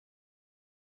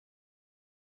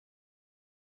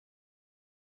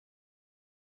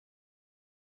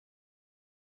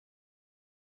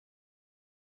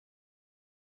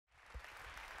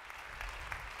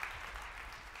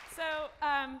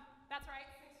That's right.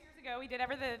 6 years ago, we did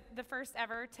the first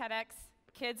ever TEDx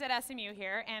Kids at SMU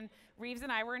here, and Rives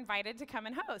and I were invited to come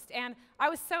and host. And I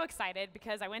was so excited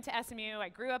because I went to SMU, I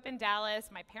grew up in Dallas,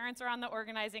 my parents are on the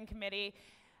organizing committee,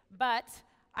 but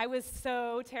I was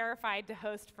so terrified to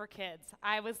host for kids.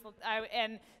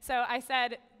 And so I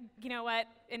said, you know what,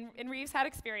 and Rives had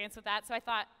experience with that, so I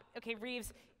thought, okay,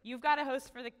 Rives, you've got to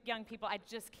host for the young people. I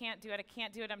just can't do it. I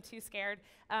can't do it. I'm too scared.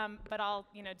 But I'll,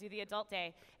 do the adult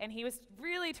day. And he was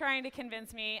really trying to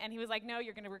convince me. And he was like, no,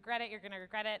 you're going to regret it. You're going to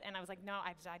regret it. And I was like, no,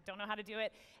 I don't know how to do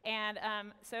it. And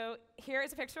so here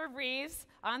is a picture of Rives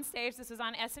on stage. This was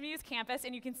on SMU's campus.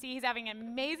 And you can see he's having an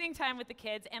amazing time with the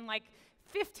kids. And like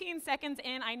 15 seconds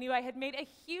in, I knew I had made a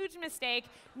huge mistake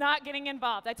not getting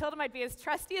involved. I told him I'd be his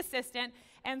trusty assistant.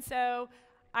 And so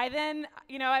I then,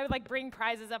 I would like bring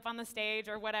prizes up on the stage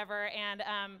or whatever, and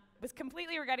was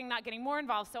completely regretting not getting more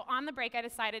involved. So on the break, I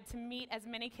decided to meet as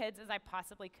many kids as I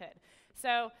possibly could.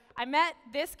 So I met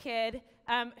this kid,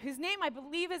 whose name I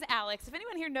believe is Alex. If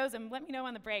anyone here knows him, let me know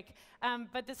on the break.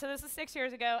 So this is 6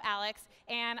 years ago, Alex,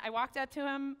 and I walked up to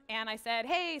him and I said,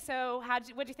 hey, so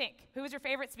what'd you think? Who was your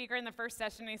favorite speaker in the first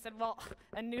session? And he said, well,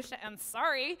 Anusha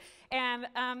Ansari. And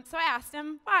so I asked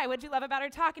him, why? What'd you love about her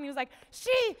talk? And he was like,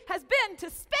 she has been to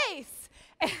space.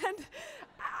 And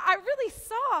I really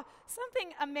saw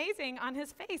something amazing on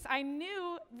his face. I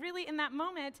knew really in that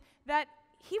moment that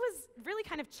he was really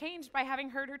kind of changed by having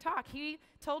heard her talk. He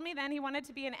told me then he wanted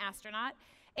to be an astronaut,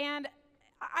 and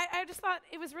I just thought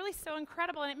it was really so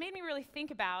incredible, and it made me really think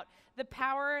about the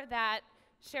power that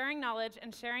sharing knowledge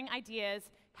and sharing ideas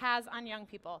has on young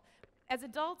people. As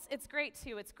adults, it's great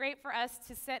too. It's great for us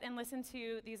to sit and listen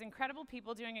to these incredible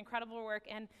people doing incredible work,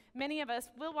 and many of us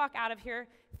will walk out of here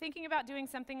thinking about doing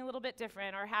something a little bit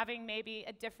different or having maybe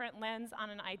a different lens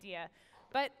on an idea.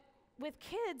 But with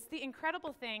kids, the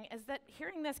incredible thing is that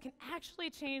hearing this can actually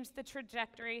change the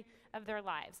trajectory of their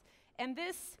lives. And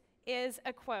this is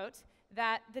a quote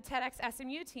that the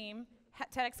TEDxSMU team,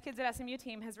 TEDx Kids at SMU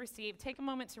team has received. Take a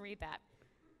moment to read that.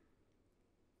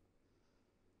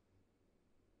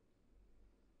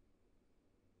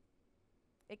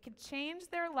 It could change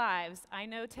their lives. I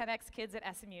know TEDx Kids at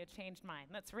SMU changed mine.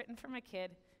 That's written from a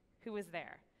kid who was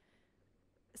there.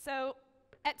 So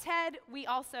at TED,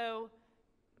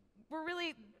 we're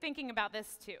really thinking about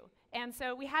this too. And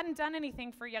so we hadn't done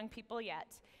anything for young people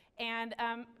yet, and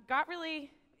got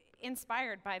really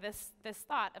inspired by this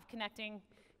thought of connecting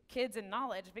kids and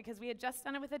knowledge, because we had just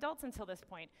done it with adults until this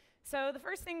point. So the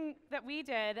first thing that we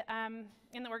did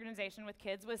in the organization with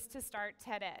kids was to start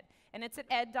TED-Ed, and it's at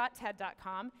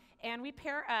ed.ted.com, and we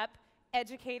pair up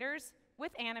educators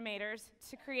with animators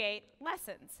to create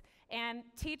lessons. And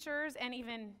teachers and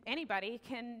even anybody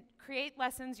can create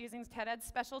lessons using TED-Ed's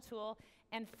special tool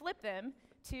and flip them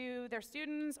to their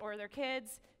students or their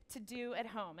kids to do at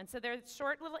home. And so they're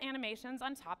short little animations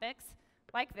on topics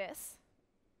like this,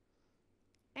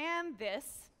 and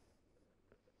this,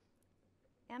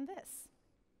 and this.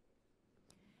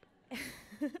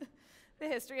 The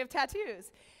history of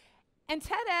tattoos. And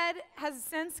TED-Ed has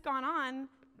since gone on.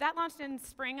 That launched in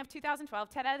spring of 2012.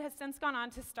 TED-Ed has since gone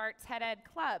on to start TED-Ed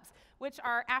clubs, which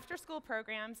are after-school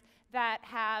programs that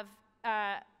have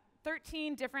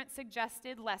 13 different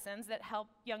suggested lessons that help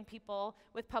young people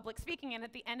with public speaking. And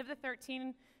at the end of the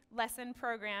 13-lesson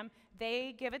program,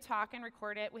 they give a talk and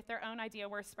record it with their own idea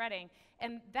worth spreading.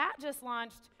 And that just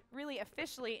launched really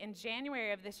officially in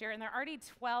January of this year, and there are already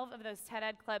 12 of those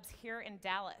TED-Ed clubs here in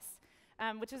Dallas,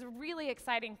 which is a really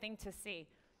exciting thing to see.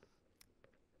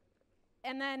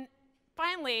 And then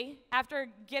finally, after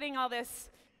getting all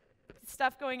this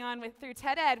stuff going on through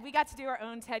TED-Ed, we got to do our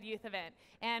own TEDYouth event.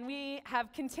 And we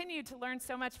have continued to learn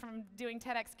so much from doing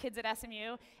TEDx Kids at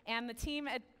SMU. And the team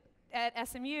at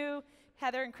SMU,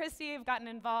 Heather and Christy, have gotten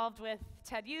involved with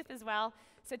TEDYouth as well.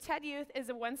 So TEDYouth is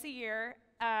a once-a-year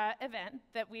event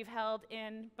that we've held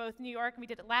in both New York, and we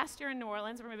did it last year in New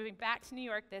Orleans. We're moving back to New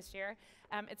York this year.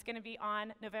 It's going to be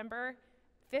on November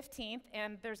 15th,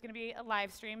 and there's going to be a live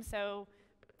stream, so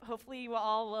hopefully you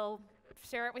all will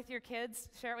share it with your kids,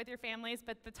 share it with your families,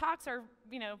 but the talks are,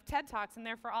 TED Talks, and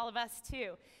they're for all of us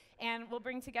too. And we'll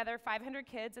bring together 500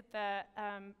 kids at the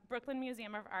Brooklyn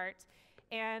Museum of Art,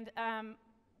 and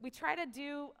we try to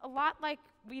do a lot like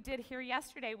we did here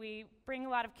yesterday. We bring a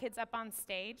lot of kids up on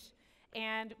stage,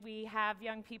 and we have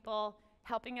young people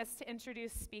helping us to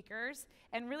introduce speakers,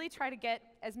 and really try to get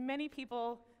as many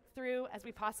people through as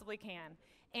we possibly can.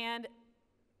 And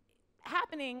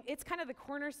it's kind of the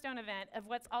cornerstone event of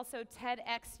what's also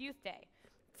TEDx Youth Day.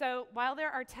 So while there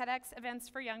are TEDx events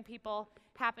for young people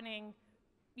happening,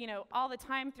 all the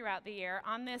time throughout the year,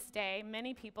 on this day,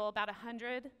 many people, about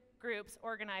 100 groups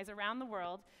organize around the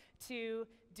world to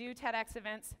do TEDx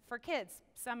events for kids.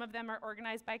 Some of them are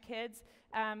organized by kids.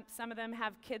 Some of them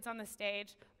have kids on the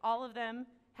stage. All of them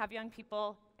have young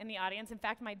people in the audience. In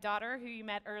fact, my daughter, who you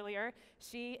met earlier,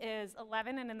 she is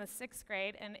 11 and in the 6th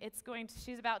grade, and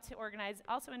she's about to organize,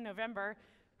 also in November,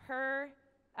 her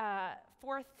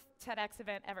 4th TEDx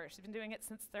event ever. She's been doing it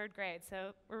since 3rd grade,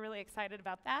 so we're really excited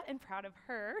about that and proud of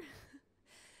her.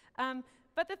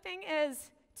 But the thing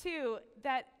is, too,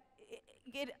 that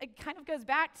it kind of goes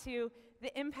back to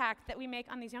the impact that we make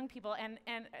on these young people and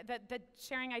that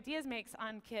sharing ideas makes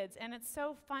on kids. And it's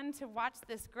so fun to watch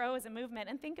this grow as a movement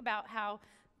and think about how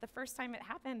the first time it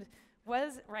happened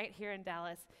was right here in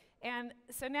Dallas. And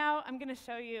so now I'm going to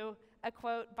show you a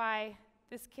quote by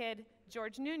this kid,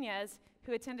 George Nunez,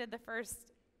 who attended the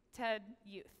first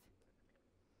TEDYouth.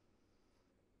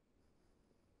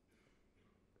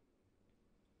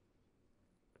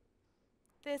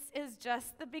 This is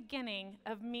just the beginning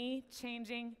of me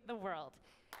changing the world.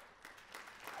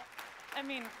 I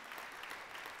mean,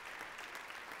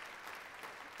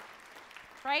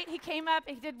 right? He came up,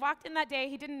 walked in that day.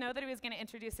 He didn't know that he was going to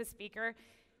introduce a speaker.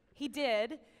 He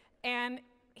did, and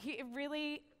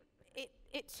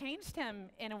it changed him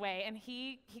in a way, and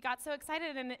he got so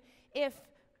excited. And if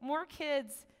more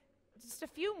kids, just a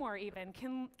few more even,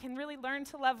 can really learn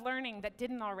to love learning that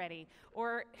didn't already,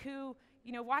 or who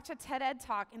watch a TED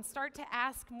talk and start to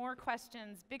ask more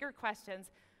questions, bigger questions,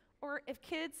 or if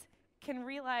kids can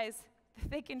realize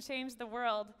that they can change the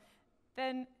world,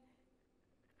 then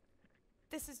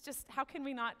this is just, how can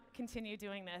we not continue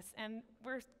doing this? And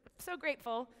we're so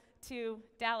grateful to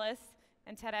Dallas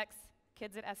and TEDx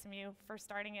Kids at SMU for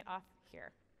starting it off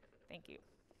here. Thank you.